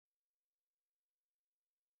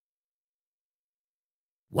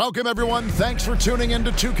Welcome, everyone. Thanks for tuning in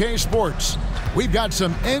to 2K Sports. We've got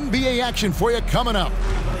some NBA action for you coming up.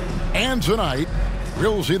 And tonight,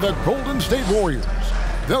 we'll see the Golden State Warriors.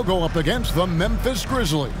 They'll go up against the Memphis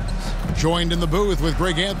Grizzlies. Joined in the booth with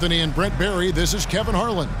Greg Anthony and Brent Barry, this is Kevin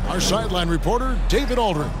Harlan. Our sideline reporter, David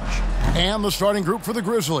Aldridge. And the starting group for the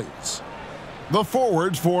Grizzlies. The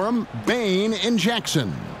forwards for them, Bane and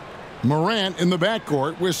Jackson. Morant in the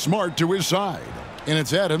backcourt with Smart to his side. And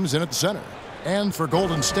it's Adams in at the center. And for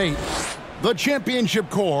Golden State, the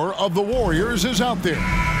championship core of the Warriors is out there.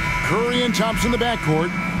 Curry and Thompson in the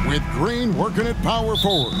backcourt with Green working at power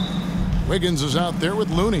forward. Wiggins is out there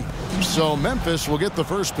with Looney. So Memphis will get the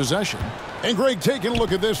first possession. And Greg, taking a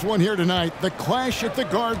look at this one here tonight, the clash at the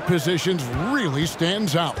guard positions really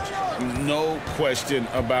stands out. No question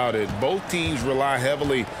about it. Both teams rely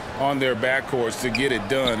heavily on their backcourts to get it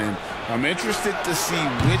done. And I'm interested to see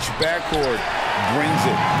which backcourt brings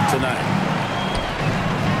it tonight.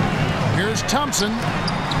 Here's Thompson,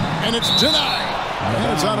 and it's denied.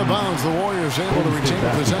 And it's out of bounds. The Warriors able to retain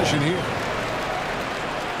possession here.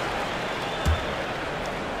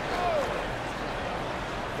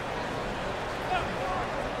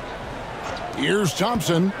 Here's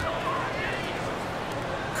Thompson.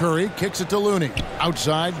 Curry kicks it to Looney.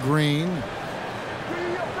 Outside, Green.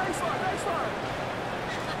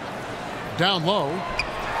 Down low.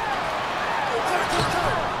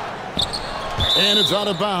 And it's out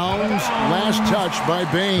of bounds. Last touch by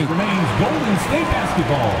Bane. Remains Golden State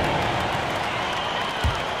basketball.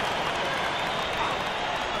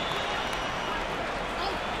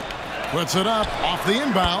 Puts it up off the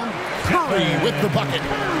inbound. Curry with the bucket.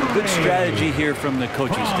 Good strategy here from the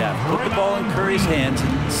coaching staff. Put the ball in Curry's hands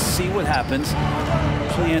and see what happens.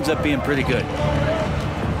 Actually ends up being pretty good.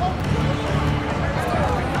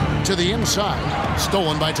 To the inside.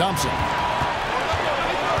 Stolen by Thompson.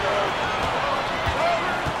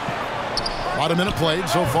 About a minute played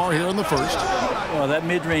so far here in the first. Well, that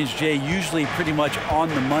mid-range, Jay, usually pretty much on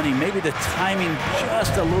the money. Maybe the timing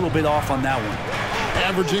just a little bit off on that one.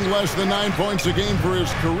 Averaging less than 9 points a game for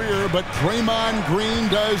his career, but Draymond Green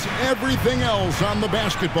does everything else on the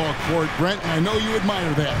basketball court, Brent, and I know you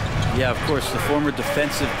admire that. Yeah, of course, the former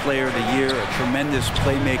defensive player of the year, a tremendous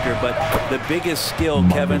playmaker, but the biggest skill,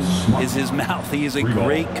 Kevin, is his mouth. He is a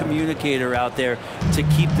great communicator out there to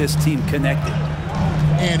keep this team connected.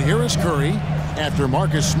 And here is Curry after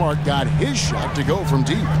Marcus Smart got his shot to go from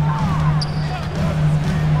deep.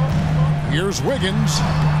 Here's Wiggins.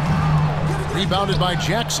 Rebounded by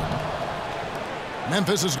Jackson.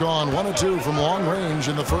 Memphis has gone 1 of 2 from long range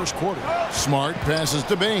in the first quarter. Smart passes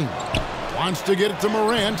to Bane. Wants to get it to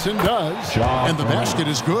Morant and does. And the basket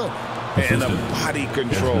is good. And the body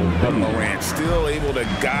control of Morant. Still able to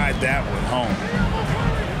guide that one home.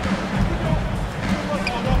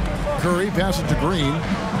 Curry passes to Green.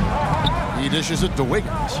 He dishes it to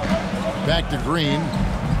Wiggins. Back to Green.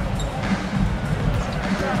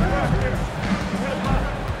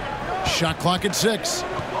 Shot clock at 6.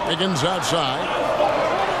 Wiggins outside.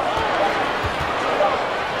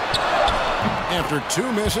 After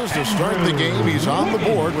 2 misses to start the game, he's on the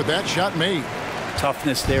board with that shot made.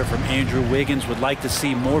 Toughness there from Andrew Wiggins. Would like to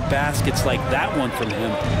see more baskets like that one from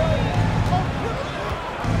him.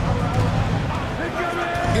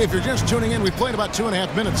 If you're just tuning in, we've played about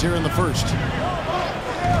 2.5 minutes here in the first.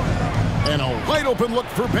 And a wide open look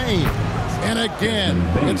for Bane. And again,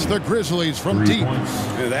 it's the Grizzlies from deep.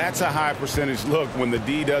 That's a high percentage look when the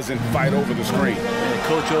D doesn't fight over the screen. And the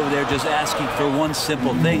coach over there just asking for one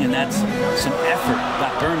simple thing, and that's some effort.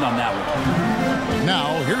 Got burned on that one.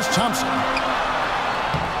 Now, here's Thompson.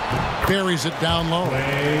 Buries it down low.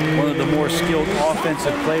 One of the more skilled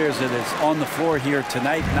offensive players that is on the floor here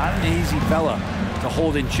tonight. Not an easy fella to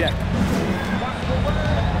hold in check.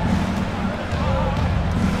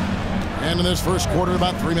 And in this first quarter,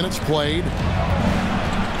 about 3 minutes played.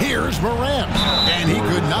 Here's Morant. And he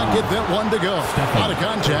could not get that one to go. Out of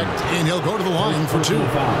contact, and he'll go to the line for 2.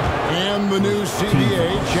 And the new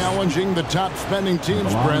CBA challenging the top spending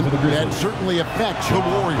teams, Brent. That certainly affects the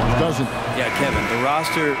Warriors, doesn't it? Yeah, Kevin, the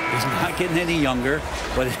roster is not getting any younger,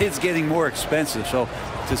 but it is getting more expensive. So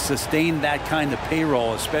to sustain that kind of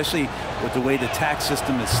payroll, especially with the way the tax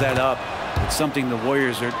system is set up, it's something the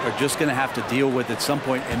Warriors are just going to have to deal with at some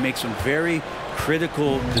point and make some very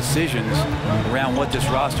critical decisions around what this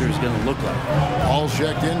roster is going to look like. Paul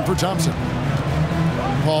checked in for Thompson.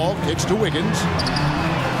 Paul kicks to Wiggins.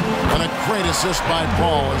 And a great assist by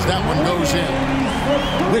Paul as that one goes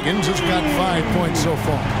in. Wiggins has got 5 points so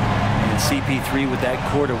far. And CP3 with that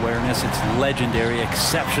court awareness, it's legendary,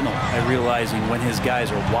 exceptional at realizing when his guys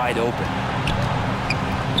are wide open.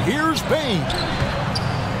 Here's Bane.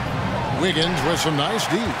 Wiggins with some nice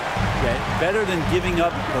D. Yeah, better than giving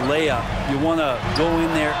up the layup. You want to go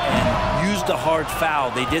in there and use the hard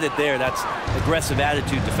foul. They did it there. That's aggressive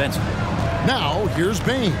attitude defensively. Now, here's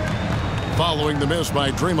Bain. Following the miss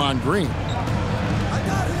by Draymond Green.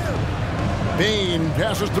 Bain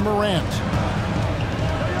passes to Morant.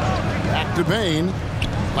 Back to Bain.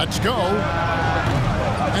 Let's go.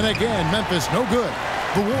 And again, Memphis no good.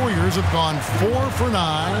 The Warriors have gone 4 for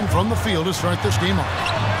 9 from the field to start this game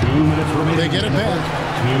off. 2 minutes remaining. They get it back.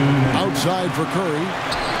 Outside for Curry.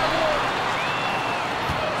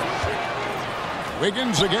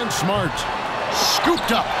 Wiggins against Smart.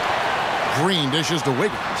 Scooped up. Green dishes to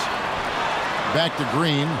Wiggins. Back to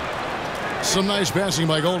Green. Some nice passing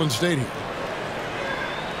by Golden State here.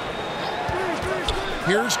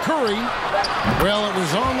 Here's Curry. Well, it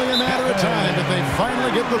was only a matter of time that they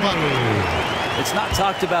finally get the bucket. It's not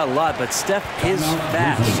talked about a lot, but Steph is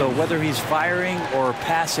fast. So whether he's firing or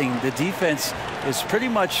passing, the defense is pretty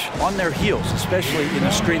much on their heels, especially in the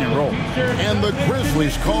screen and roll. And the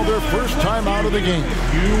Grizzlies call their first time out of the game.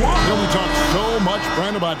 You know, we talk so much,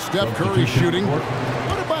 Brent, about Steph Curry shooting.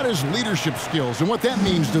 What about his leadership skills and what that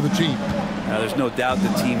means to the team? There's no doubt the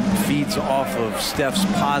team feeds off of Steph's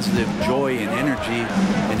positive joy and energy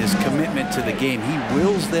and his commitment to the game. He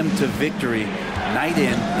wills them to victory night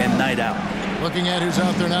in and night out. Looking at who's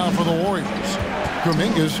out there now for the Warriors.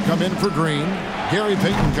 Kuminga's come in for Green. Gary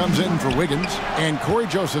Payton comes in for Wiggins. And Corey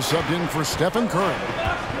Joseph subbed in for Stephen Curry.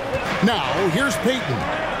 Now, here's Payton.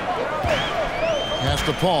 Pass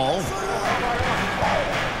to Paul.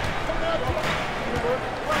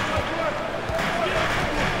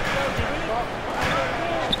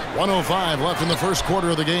 .105 left in the first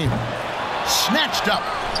quarter of the game. Snatched up.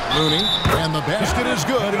 Looney. And the basket is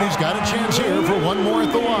good, and he's got a chance here for one more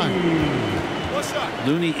at the line.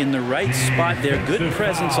 Looney in the right spot there. Good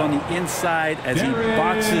presence on the inside as he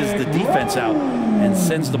boxes the defense out and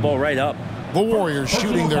sends the ball right up. The Warriors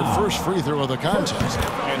shooting their first free throw of the contest.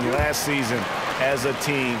 And last season, as a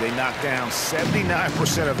team, they knocked down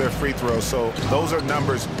 79% of their free throws. So those are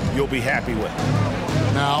numbers you'll be happy with.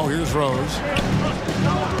 Now here's Rose.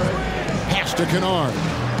 Pass to Kennard.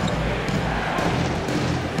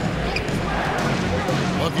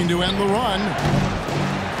 Looking to end the run.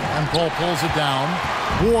 And Paul pulls it down.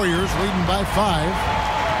 Warriors leading by 5.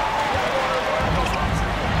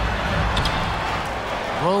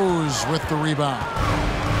 Rose with the rebound.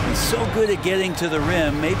 He's so good at getting to the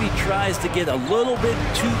rim. Maybe tries to get a little bit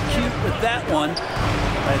too cute with that one.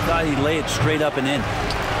 I thought he'd lay it straight up and in.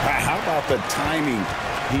 How about the timing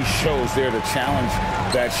he shows there to challenge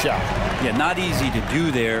that shot? Yeah, not easy to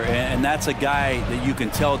do there. And that's a guy that you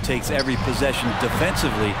can tell takes every possession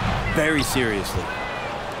defensively very seriously.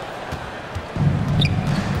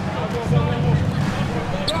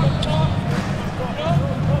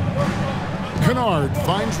 Kennard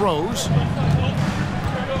finds Rose.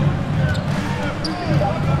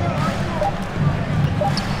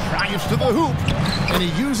 Drives to the hoop. And he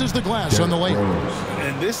uses the glass on the lane.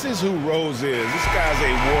 And this is who Rose is. This guy's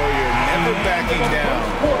a warrior, never backing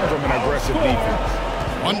down from an aggressive defense.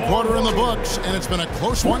 1 quarter in the books, and it's been a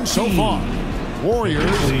close one so far.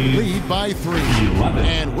 Warriors lead by 3.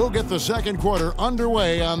 And we'll get the second quarter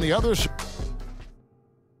underway on the other side.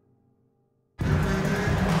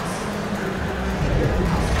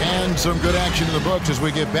 And some good action in the books as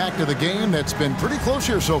we get back to the game that's been pretty close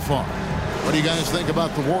here so far. What do you guys think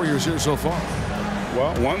about the Warriors here so far?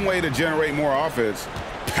 Well, one way to generate more offense,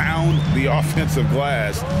 pound the offensive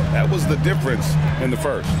glass. That was the difference in the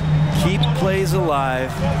first. Keep plays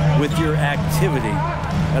alive with your activity.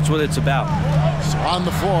 That's what it's about. So on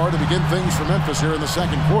the floor to begin things for Memphis here in the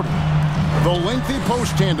second quarter. The lengthy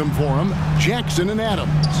post tandem for him, Jackson and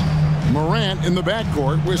Adams. Morant in the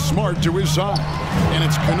backcourt with Smart to his side. And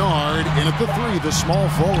it's Kennard in at the 3, the small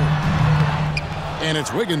forward. And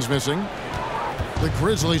it's Wiggins missing. The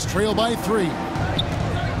Grizzlies trail by 3.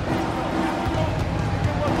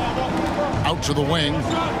 Out to the wing.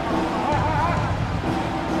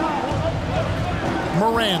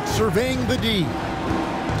 Morant surveying the D.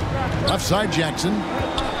 Left side Jackson.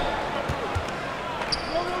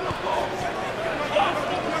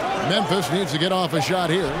 Memphis needs to get off a shot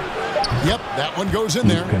here. Yep, that one goes in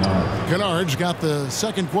there. Kennard's got the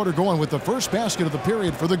second quarter going with the first basket of the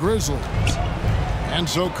period for the Grizzlies. And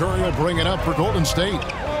so Curry will bring it up for Golden State.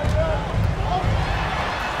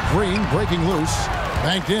 Green breaking loose.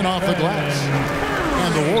 Banked in off the glass.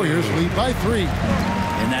 And the Warriors lead by 3.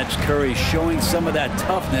 And that's Curry showing some of that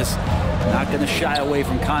toughness. Not going to shy away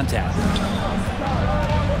from contact.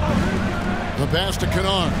 The pass to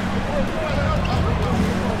Kennard.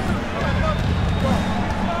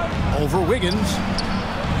 Over Wiggins.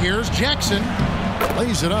 Here's Jackson.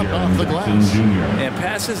 Lays it up off the glass. And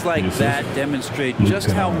passes like that demonstrate just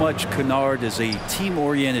how much Kennard is a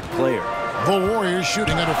team-oriented player. The Warriors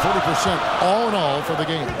shooting at a 40% all in all for the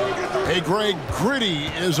game. Hey, Greg, gritty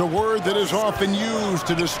is a word that is often used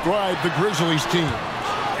to describe the Grizzlies team.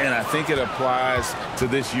 And I think it applies to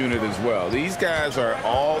this unit as well. These guys are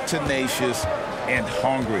all tenacious and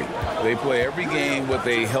hungry. They play every game with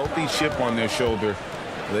a healthy chip on their shoulder.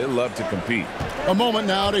 They love to compete. A moment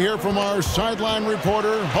now to hear from our sideline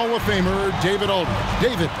reporter, Hall of Famer David Aldridge.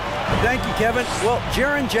 David. Thank you, Kevin. Well,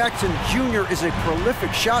 Jaren Jackson Jr. is a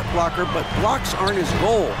prolific shot blocker, but blocks aren't his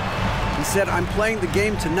goal. He said, I'm playing the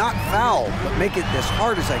game to not foul, but make it as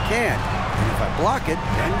hard as I can. And if I block it,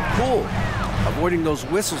 then cool. Avoiding those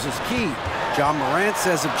whistles is key. John Morant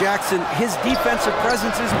says of Jackson, his defensive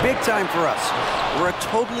presence is big time for us. We're a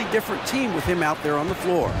totally different team with him out there on the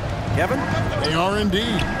floor. Kevin? They are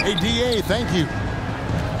indeed. Hey, DA, thank you.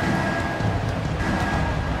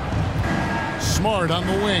 Smart on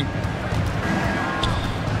the wing.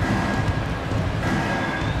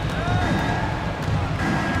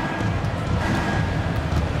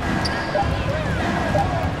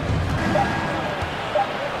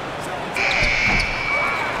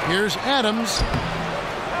 Here's Adams.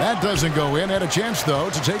 That doesn't go in. Had a chance, though,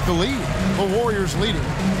 to take the lead. The Warriors leading.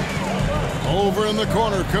 Over in the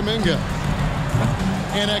corner, Kuminga.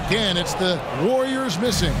 And again, it's the Warriors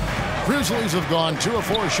missing. Grizzlies have gone 2 of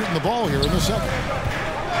 4 shooting the ball here in the second.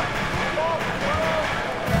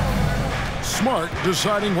 Smart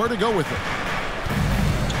deciding where to go with it.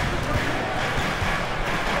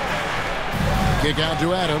 Kick out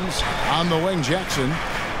to Adams. On the wing, Jackson.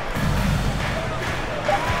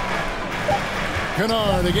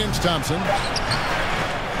 Kennard against Thompson.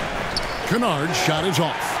 Kennard's shot is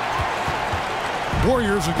off.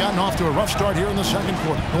 Warriors have gotten off to a rough start here in the second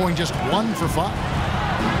quarter, going just 1 for 5.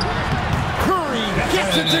 Curry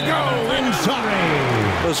gets it to go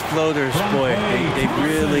inside. Those floaters, boy, they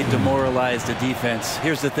really demoralize the defense.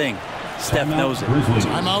 Here's the thing. Steph knows it.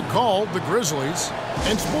 Timeout called, the Grizzlies.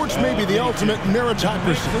 And sports may be the ultimate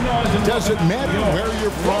meritocracy. Does it matter where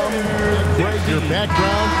you're from, Greg, your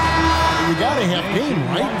background? You got to have game,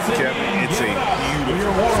 right? Kevin, it's a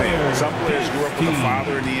beautiful thing. Some players grew up with a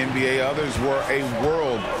father in the NBA. Others were a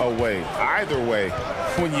world away. Either way,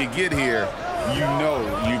 when you get here, you know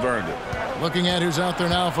you've earned it. Looking at who's out there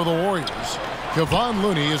now for the Warriors. Kevon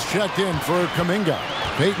Looney is checked in for Kuminga.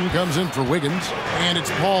 Payton comes in for Wiggins. And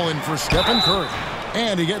it's Paul in for Stephen Curry.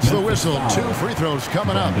 And he gets the whistle. 2 free throws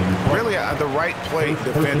coming up. Really, the right play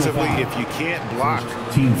defensively. If you can't block,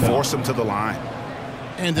 force them to the line.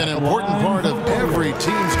 And an important part of every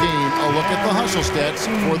team's game, a look at the hustle stats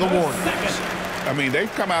for the Warriors. I mean,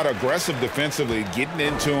 they've come out aggressive defensively, getting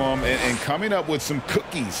into them and coming up with some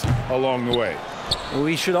cookies along the way. Well,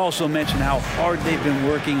 we should also mention how hard they've been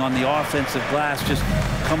working on the offensive glass, just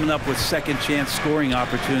coming up with second-chance scoring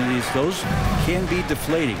opportunities. Those can be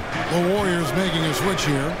deflating. The Warriors making a switch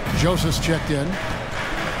here. Joseph's checked in.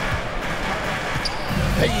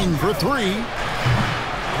 Payton for 3.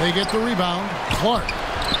 They get the rebound. Clark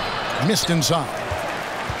missed inside.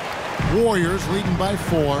 Warriors leading by 4.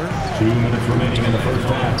 2 minutes remaining in the first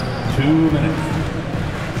half. 2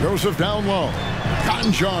 minutes. Joseph down low.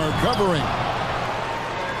 Conjar covering.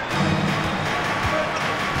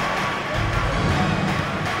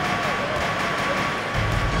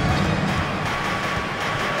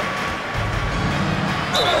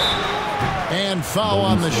 And foul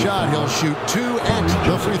on the shot. He'll shoot 2 at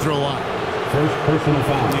the free throw line. First personal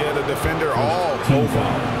foul. Yeah, the defender all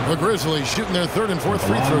over. The Grizzlies shooting their 3rd and 4th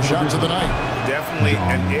free throw shots of the night. Definitely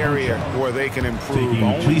an area where they can improve.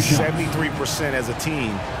 Only 73% as a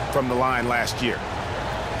team from the line last year.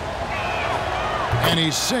 And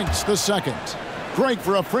he sinks the second. Greg,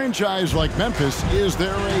 for a franchise like Memphis, is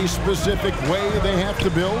there a specific way they have to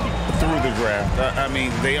build? Through the draft. I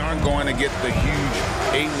mean, they aren't going to get the huge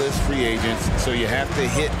A-list free agents, so you have to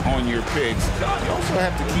hit on your picks. You also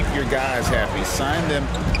have to keep your guys happy. Sign them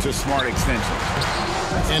to smart extensions.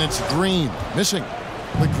 And it's Green missing.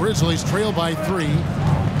 The Grizzlies trail by 3.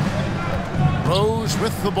 Rose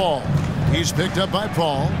with the ball. He's picked up by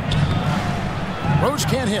Paul. Rose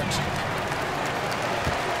can't hit.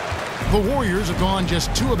 The Warriors have gone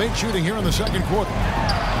just 2 of 8 shooting here in the second quarter.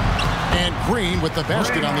 And Green with the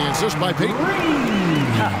basket on the assist by Payton.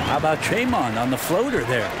 How about Draymond on the floater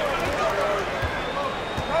there?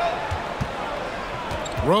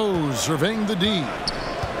 Rose surveying the D.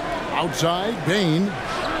 Outside, Bain.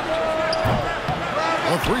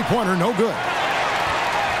 A three-pointer, no good.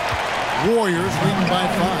 Warriors leading by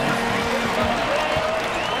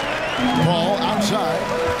 5. Ball outside.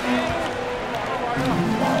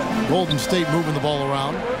 Golden State moving the ball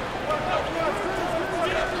around.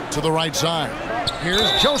 To the right side. Here's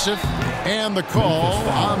Joseph. And the call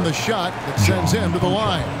on the shot that sends him to the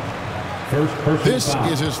line. This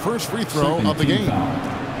is his first free throw of the game.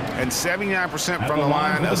 And 79% from the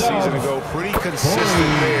line a season ago. Pretty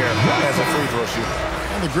consistent there as a free throw shooter.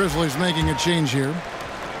 And the Grizzlies making a change here.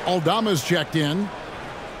 Aldama's checked in.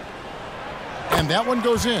 And that one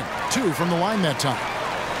goes in. 2 from the line that time.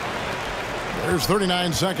 There's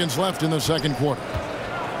 39 seconds left in the second quarter.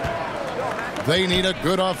 They need a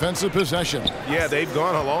good offensive possession. Yeah, they've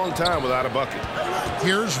gone a long time without a bucket.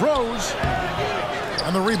 Here's Rose.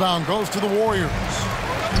 And the rebound goes to the Warriors.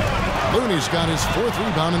 Looney's got his 4th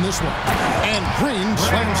rebound in this one. And Green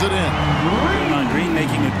slams it in. Green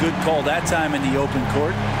making a good call that time in the open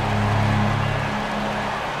court.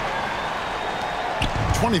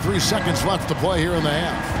 23 seconds left to play here in the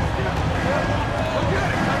half.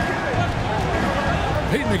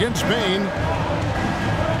 Payton against Bain.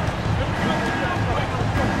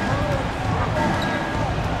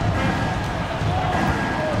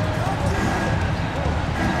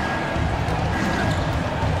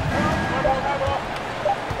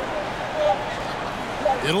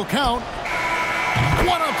 It'll count.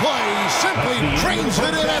 What a play. Simply drains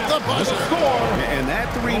it in at the buzzer. And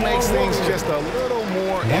that 3 makes things just a little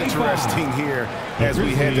more interesting here as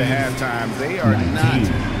we head to halftime. They are not.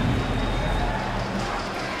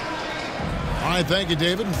 All right, thank you,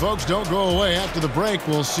 David. And folks, don't go away. After the break,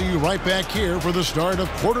 we'll see you right back here for the start of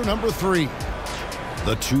quarter number 3.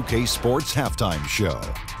 The 2K Sports Halftime Show.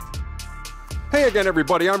 Hey again,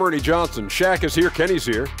 everybody. I'm Ernie Johnson. Shaq is here. Kenny's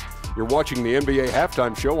here. You're watching the NBA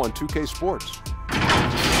Halftime Show on 2K Sports.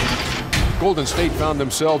 Golden State found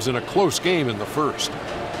themselves in a close game in the first.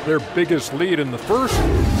 Their biggest lead in the first,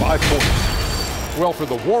 5 points. Well, for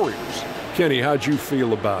the Warriors, Kenny, how'd you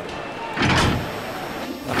feel about it?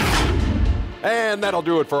 And that'll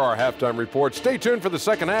do it for our halftime report. Stay tuned for the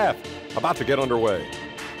second half. About to get underway.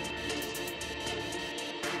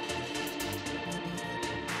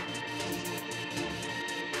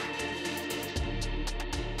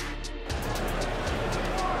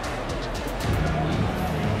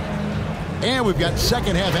 And we've got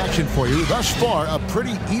second half action for you. Thus far, a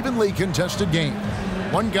pretty evenly contested game.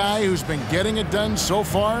 One guy who's been getting it done so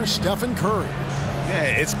far, Stephen Curry. Yeah,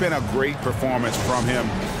 it's been a great performance from him,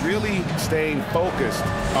 really staying focused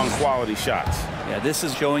on quality shots. Yeah, this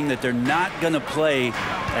is showing that they're not going to play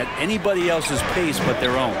at anybody else's pace but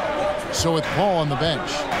their own. So with Paul on the bench,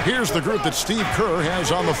 here's the group that Steve Kerr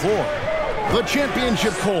has on the floor. The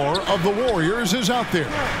championship core of the Warriors is out there.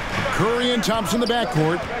 Curry and Thompson in the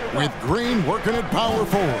backcourt, with Green working at power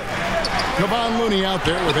forward. Kevon Looney out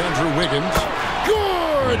there with Andrew Wiggins.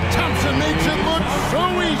 Good! Thompson makes it look so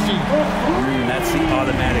easy. That's the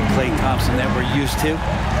automatic Klay Thompson that we're used to.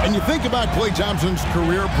 And you think about Klay Thompson's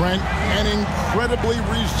career, Brent, an incredibly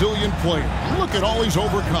resilient player. Look at all he's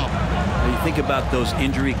overcome. You think about those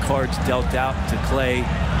injury cards dealt out to Klay.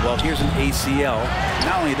 Well, here's an ACL.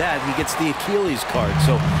 Not only that, he gets the Achilles card.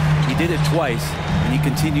 So he did it twice, and he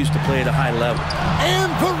continues to play at a high level. And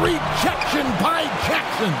the rejection by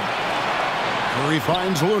Jackson. Curry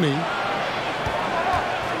finds Looney.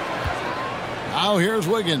 Now here's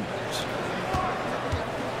Wiggins.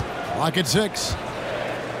 Clock at 6.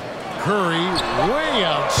 Curry way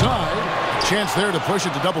outside. Chance there to push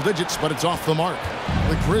it to double digits, but it's off the mark.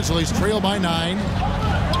 The Grizzlies trail by 9.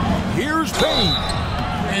 Here's Bain.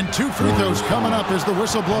 And 2 free throws coming up as the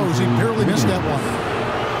whistle blows. He barely missed that one.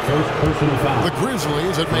 First personal foul. The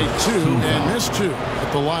Grizzlies have made 2 and missed 2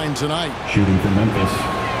 at the line tonight. Shooting for Memphis.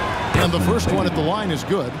 And the first one at the line is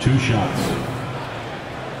good. 2 shots.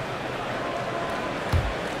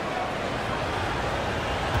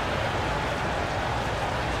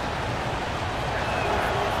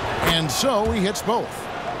 And so he hits both.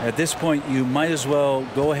 At this point, you might as well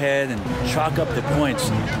go ahead and chalk up the points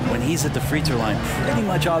when he's at the free throw line. Pretty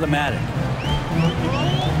much automatic.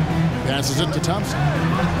 Passes it to Thompson.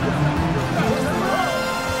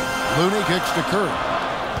 Looney kicks to Curry.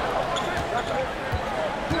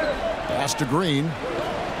 Pass to Green.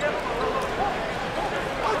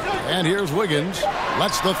 And here's Wiggins.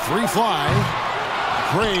 Lets the 3 fly.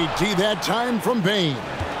 Great D that time from Bain.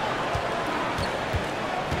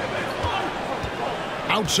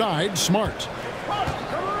 Outside, Smart.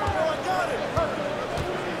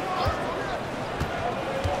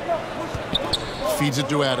 Feeds it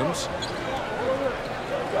to Adams.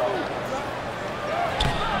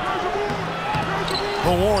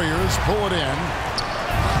 The Warriors pull it in.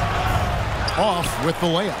 Off with the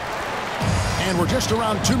layup. And we're just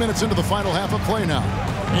around 2 minutes into the final half of play now.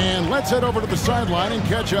 And let's head over to the sideline and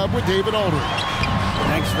catch up with David Aldridge.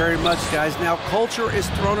 Thanks very much, guys. Now, culture is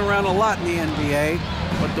thrown around a lot in the NBA,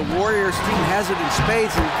 but the Warriors team has it in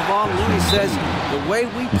spades, and Kevon Looney says the way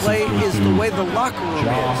we play is the way the locker room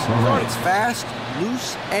is. It's fast,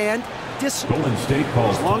 loose, and disciplined.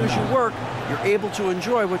 As long as you work, you're able to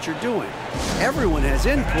enjoy what you're doing. Everyone has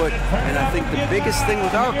input, and I think the biggest thing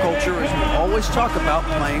with our culture is we always talk about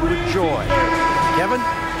playing with joy. Kevin?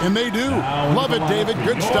 And they do. Love it, David.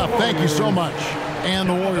 Good stuff. Thank you so much. And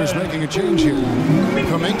the Warriors making a change here.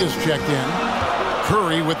 Kuminga's checked in.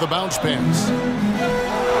 Curry with the bounce pass.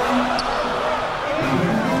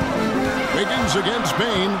 Wiggins against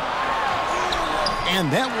Bain.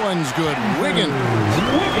 And that one's good.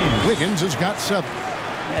 Wiggins has got 7.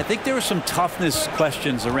 I think there were some toughness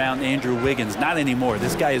questions around Andrew Wiggins. Not anymore.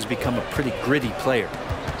 This guy has become a pretty gritty player.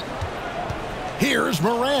 Here's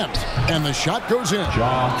Morant, and the shot goes in.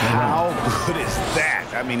 How good is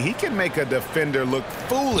that? I mean, he can make a defender look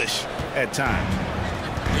foolish at times.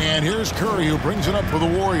 And here's Curry, who brings it up for the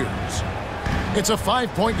Warriors. It's a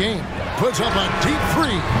 5-point game. Puts up a deep 3.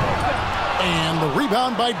 And the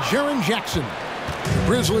rebound by Jaren Jackson. The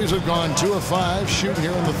Grizzlies have gone 2 of 5 shooting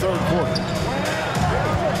here in the 3rd quarter.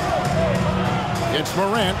 It's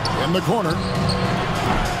Morant in the corner.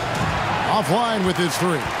 Offline with his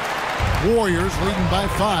 3. Warriors leading by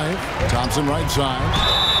 5. Thompson right side.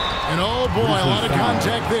 And oh boy, a lot of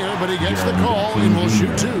contact there, but he gets the call and will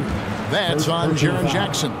shoot 2. That's on Jaren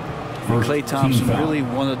Jackson. Klay Thompson, really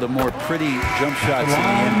one of the more pretty jump shots in the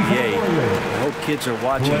NBA. I hope kids are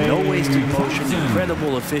watching. No wasted motion,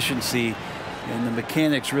 incredible efficiency, and the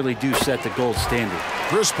mechanics really do set the gold standard.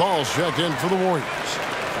 Chris Paul's checked in for the Warriors.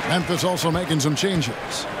 Memphis also making some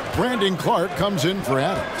changes. Brandon Clark comes in for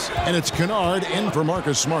Adams, and it's Kennard in for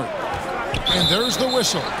Marcus Smart. And there's the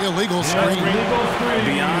whistle. Illegal screen.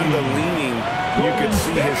 Beyond the leaning, you could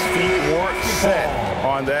see his feet weren't set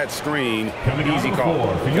on that screen. Easy call.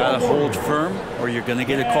 You got to hold firm or you're going to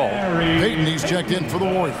get a call. Payton, he's checked in for the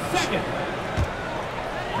Warriors.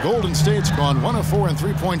 Golden State's gone 1 of 4 in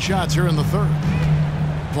 3-point shots here in the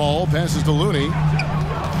 3rd. Paul passes to Looney.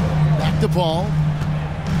 Back to Paul.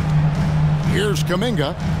 Here's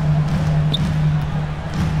Kuminga.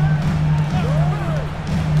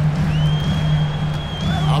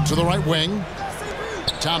 Out to the right wing.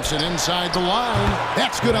 Thompson inside the line.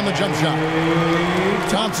 That's good on the jump shot.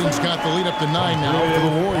 Thompson's got the lead up to 9 now for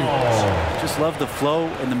the Warriors. Just love the flow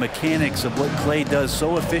and the mechanics of what Klay does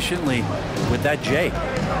so efficiently with that J.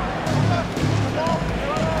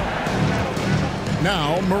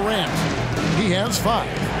 Now Morant. He has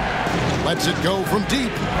 5. Lets it go from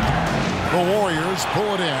deep. The Warriors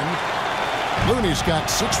pull it in. Looney's got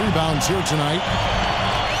 6 rebounds here tonight.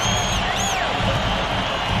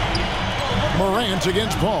 Morant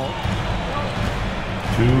against Paul.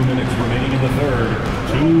 2 minutes remaining in the 3rd.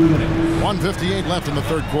 2 minutes. 1:58 left in the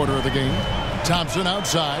 3rd quarter of the game. Thompson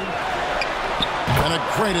outside. And a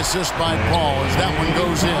great assist by Paul as that one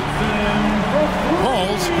goes in.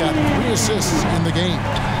 Paul's got 3 assists in the game.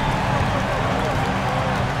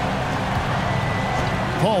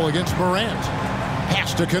 Paul against Morant.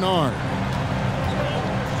 Pass to Kennard.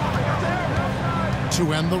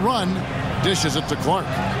 To end the run. Dishes it to Clark.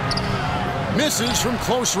 Misses from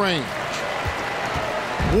close range.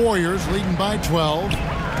 Warriors leading by 12.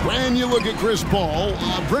 When you look at Chris Paul,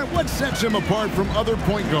 Brent, what sets him apart from other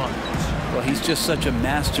point guards? Well, he's just such a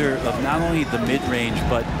master of not only the mid-range,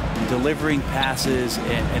 but delivering passes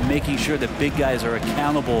and making sure that big guys are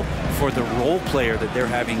accountable for the role player that they're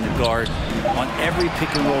having to guard on every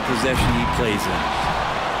pick-and-roll possession he plays in.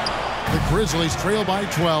 The Grizzlies trail by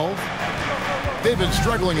 12. They've been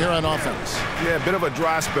struggling here on offense. Yeah, a bit of a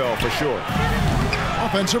dry spell for sure.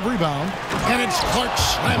 Offensive rebound, and it's Clark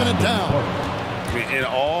slamming it down. In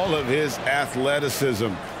all of his athleticism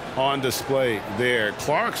on display there,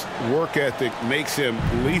 Clark's work ethic makes him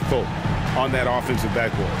lethal on that offensive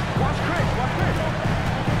backboard.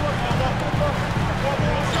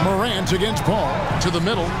 Morant against Paul. To the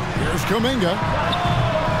middle. Here's Kuminga.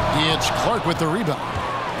 It's Clark with the rebound.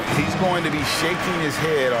 He's going to be shaking his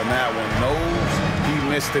head on that one. Knows he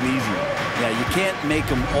missed an easy one. Yeah, you can't make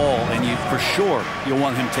them all, and you for sure you'll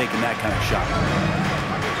want him taking that kind of shot.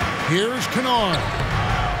 Here's Kennard.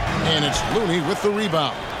 And it's Looney with the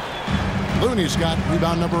rebound. Looney's got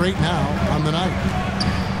rebound number 8 now on the night.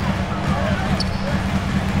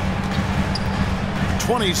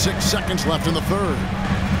 26 seconds left in the 3rd.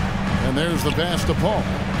 And there's the pass to Paul.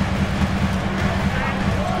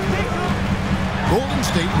 Golden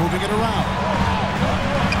State moving it around.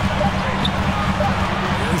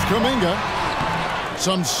 Here's Kuminga.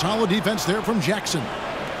 Some solid defense there from Jackson.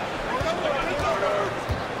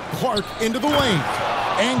 Clark into the lane.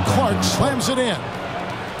 And Clark slams it in.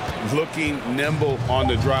 looking nimble on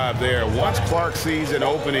the drive there. Once Clark sees an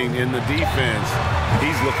opening in the defense,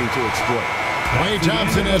 he's looking to exploit. Klay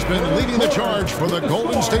Thompson has been leading the charge for the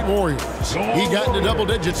Golden State Warriors. He got into double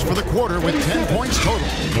digits for the quarter with 10 points total.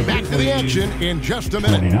 Back to the action in just a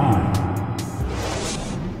minute.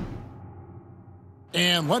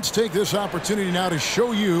 And let's take this opportunity now to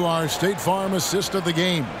show you our State Farm assist of the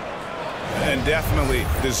game. And definitely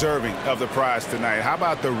deserving of the prize tonight. How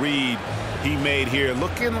about the read he made here?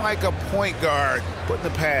 Looking like a point guard, putting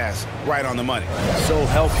the pass right on the money. So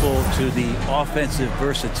helpful to the offensive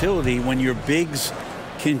versatility when your bigs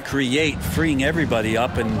can create, freeing everybody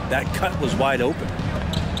up, and that cut was wide open.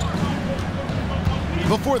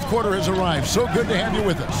 The fourth quarter has arrived. So good to have you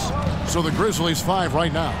with us. So the Grizzlies 5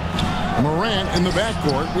 right now. Morant in the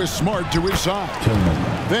backcourt with Smart to his side.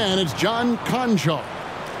 Then it's John Conchal.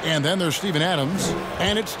 And then there's Steven Adams.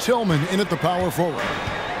 And it's Tillman in at the power forward.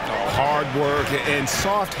 Hard work and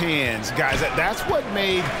soft hands, guys. That's what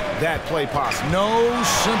made that play possible. No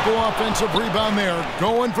simple offensive rebound there.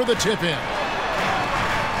 Going for the tip in.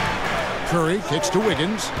 Curry kicks to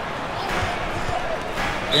Wiggins.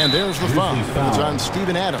 And there's the foul. It's on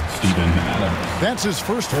Steven Adams. That's his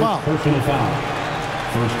first foul. Personal foul.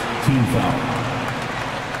 First team foul.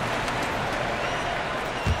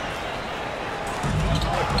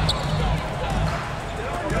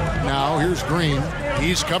 Now here's Green.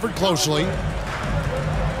 He's covered closely.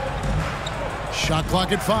 Shot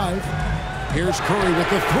clock at 5. Here's Curry with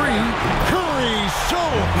the 3. Curry so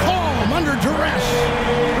calm under duress.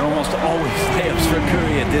 There are almost always layups for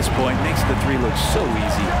Curry at this point. Makes the 3 look so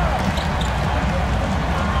easy.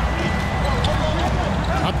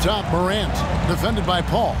 Up top, Morant, defended by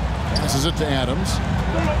Paul. Passes it to Adams.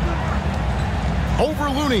 Over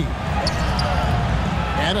Looney.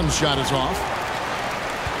 Adams' shot is off.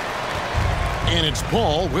 And it's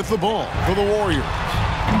Paul with the ball for the Warriors.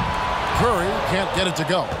 Curry can't get it to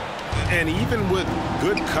go. And even with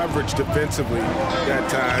good coverage defensively that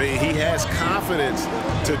time, he has confidence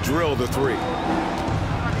to drill the 3.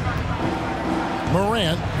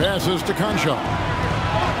 Morant passes to Conchal.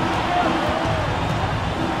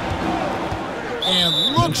 And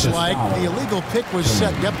looks like the illegal pick was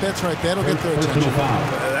set. Yep, that's right. That'll get their attention.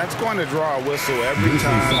 That's going to draw a whistle every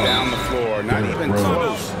time down the floor. Not even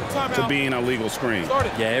close to being a legal screen.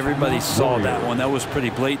 Yeah, everybody saw that one. That was pretty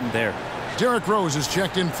blatant there. Derrick Rose is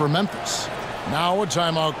checked in for Memphis. Now a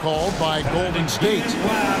timeout called by Golden State.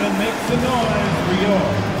 Loud and make some noise for your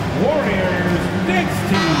Warriors next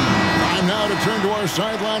team. Time now to turn to our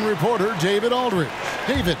sideline reporter, David Aldridge.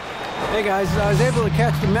 David. Hey guys, I was able to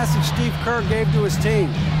catch the message Steve Kerr gave to his team.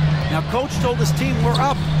 Now coach told his team, we're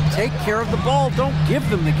up. Take care of the ball. Don't give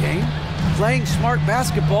them the game. Playing smart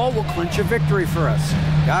basketball will clinch a victory for us.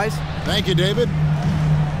 Guys. Thank you, David.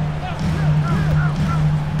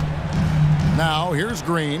 Now here's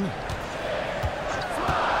Green.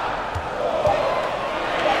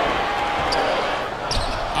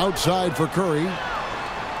 Outside for Curry.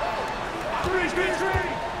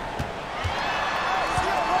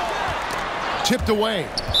 Tipped away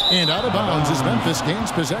and out of bounds as Memphis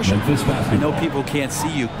gains possession. I know people can't see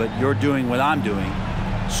you, but you're doing what I'm doing,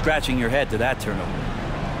 scratching your head to that turnover.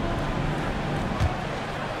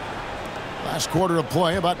 Last quarter of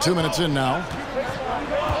play, about 2 minutes in now.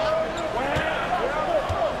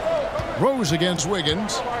 Rose against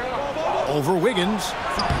Wiggins. Over Wiggins.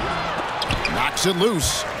 Knocks it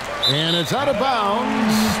loose. And it's out of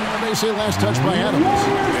bounds. They say last touch by Adams.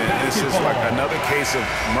 Yeah, this is like another case of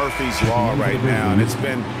Murphy's Law right now, and it's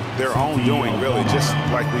been their own doing, really, just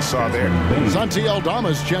like we saw there. Santi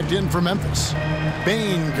Aldama's checked in for Memphis.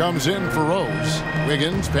 Bain comes in for Rose.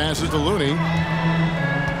 Wiggins passes to Looney.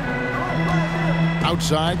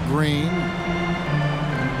 Outside, Green.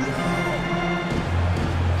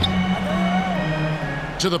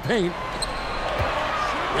 To the paint.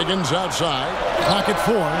 Wiggins outside. Pocket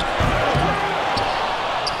 4.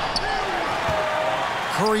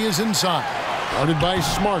 Curry is inside. Guarded by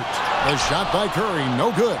Smart. The shot by Curry,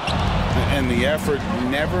 no good. And the effort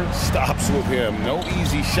never stops with him. No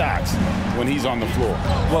easy shots when he's on the floor.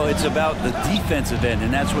 Well, it's about the defensive end,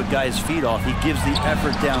 and that's what guys feed off. He gives the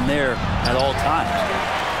effort down there at all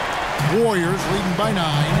times. Warriors leading by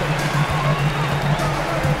 9.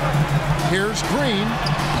 Here's Green.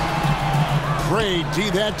 Great D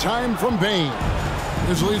that time from Bain.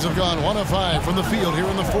 Grizzlies have gone 1 of 5 from the field here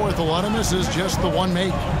in the fourth. A lot of misses, just the one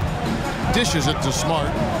make. Dishes it to Smart.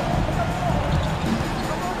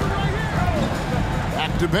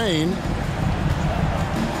 Back to Bain.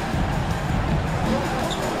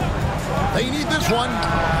 They need this one.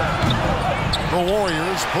 The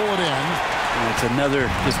Warriors pull it in. And it's another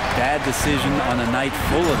just bad decision on a night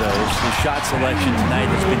full of those. The shot selection tonight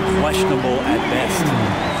has been questionable at best.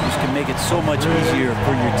 This can make it so much easier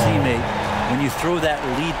for your teammate when you throw that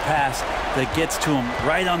lead pass that gets to him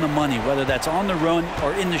right on the money, whether that's on the run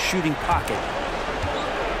or in the shooting pocket.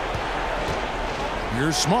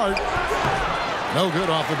 You're smart. No good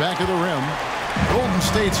off the back of the rim. Golden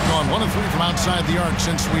State's gone 1 of 3 from outside the arc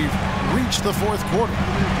since we've reached the fourth quarter.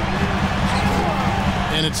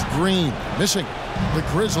 And it's Green missing. The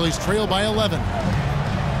Grizzlies trail by 11.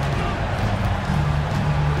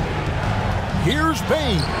 Here's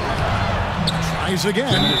Bain. Tries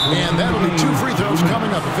again, and that'll be 2 free throws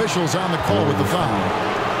coming up. Officials on the call with the foul.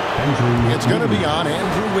 It's going to be on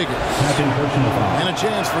Andrew Wiggins. And a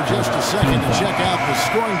chance for just a second to check out the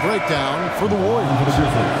scoring breakdown for the Warriors.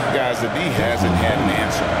 Guys, the D hasn't had an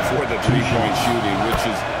answer for the three-point shooting, which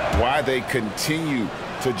is why they continue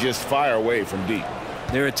to just fire away from deep.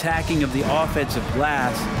 Their attacking of the offensive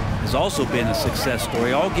glass has also been a success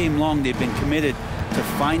story. All game long, they've been committed to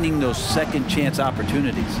finding those second chance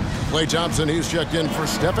opportunities. Klay Thompson, he's checked in for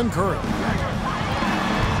Stephen Curry.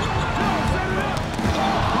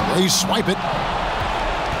 They swipe it.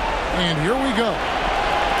 And here we go.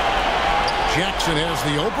 Jackson has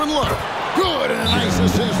the open look. Good, and a nice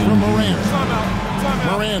assist from Morant.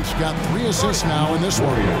 Morant's got 3 assists now in this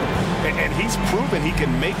one. And he's proven he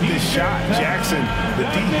can make this shot. Jackson, the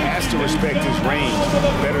D has to respect his range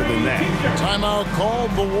better than that. Timeout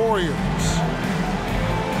called the Warriors.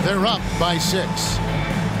 They're up by 6.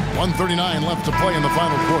 1:39 left to play in the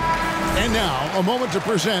final quarter. And now, a moment to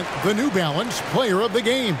present the New Balance Player of the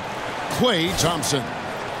Game, Klay Thompson.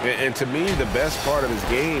 And to me, the best part of his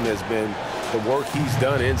game has been the work he's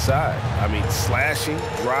done inside. I mean, slashing,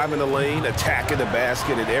 driving the lane, attacking the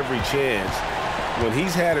basket at every chance. When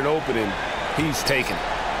he's had an opening, he's taken it.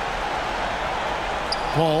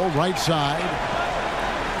 Paul, right side.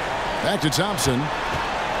 Back to Thompson.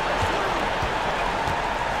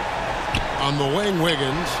 On the wing,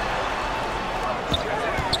 Wiggins.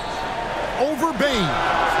 Over Bain.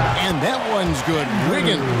 And that one's good.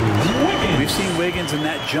 Wiggins. We've seen Wiggins and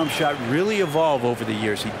that jump shot really evolve over the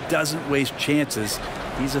years. He doesn't waste chances.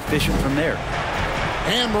 He's efficient from there.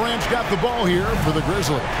 And Morant's got the ball here for the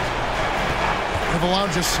Grizzlies. They've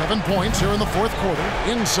allowed just 7 points here in the fourth quarter.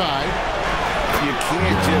 Inside. You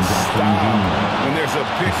can't just stop when there's a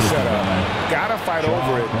pick set up. Gotta fight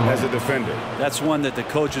over it as a defender. That's one that the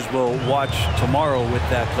coaches will watch tomorrow with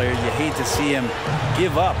that player. You hate to see him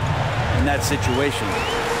give up in that situation.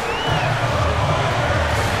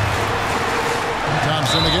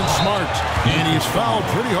 Thompson against Smart. And he's fouled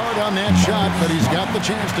pretty hard on that shot, but he's got the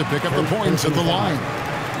chance to pick up the points at the line.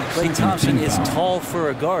 Klay Thompson is tall for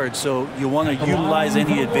a guard, so you want to utilize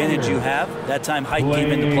any advantage you have. That time height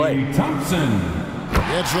came into play. Thompson.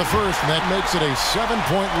 It's the first, and that makes it a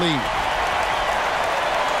 7-point lead.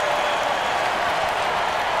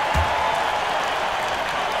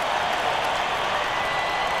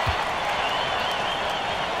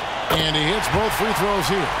 And he hits both free throws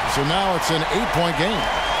here. So now it's an 8-point game.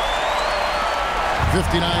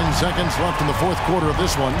 59 seconds left in the fourth quarter of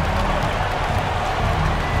this one.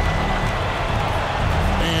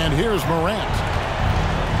 And here's Morant.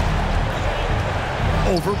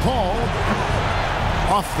 Over Paul.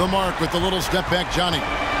 Off the mark with the little step back, Johnny.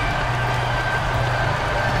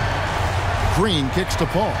 Green kicks to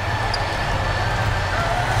Paul.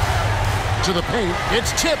 To the paint.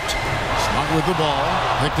 It's tipped. Smart with the ball.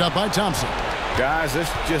 Picked up by Thompson. Guys,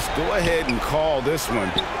 let's just go ahead and call this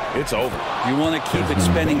one. It's over. You want to keep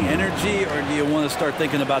expending energy, or do you want to start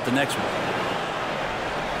thinking about the next one?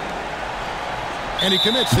 And he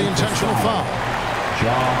commits the intentional foul.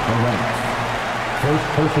 Morant. First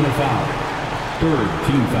personal foul. Third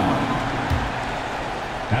team foul.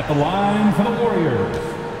 At the line for the Warriors,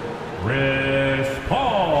 Chris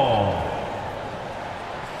Paul.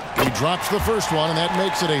 He drops the first one, and that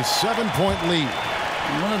makes it a 7-point lead.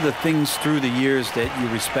 One of the things through the years that you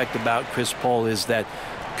respect about Chris Paul is that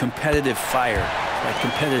competitive fire, that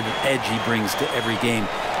competitive edge he brings to every game.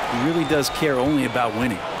 He really does care only about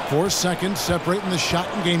winning. 4 seconds separating the shot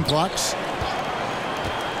and game clocks.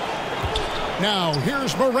 Now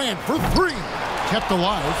here's Morant for 3. Kept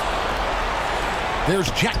alive.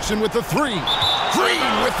 There's Jackson with the 3.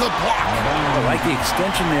 Green with the block. I like the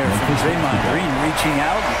extension there from Draymond Green, reaching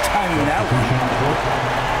out and timing out.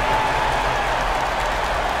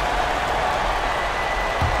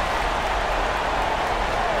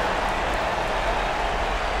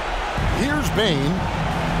 Here's Bain.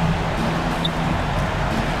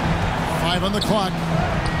 5 on the clock.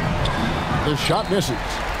 The shot misses.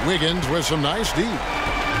 Wiggins with some nice D.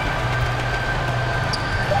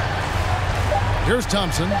 Here's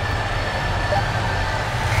Thompson.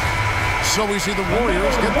 So we see the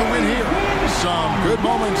Warriors get the win here. Some good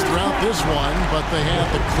moments throughout this one, but they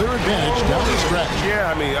have the clear advantage down the stretch.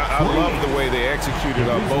 Yeah, I mean, I love the way they executed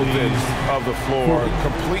on both ends of the floor,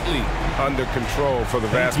 completely under control for the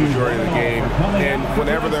vast majority of the game. And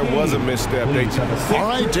whenever there was a misstep, they... All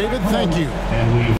right, David, thank you.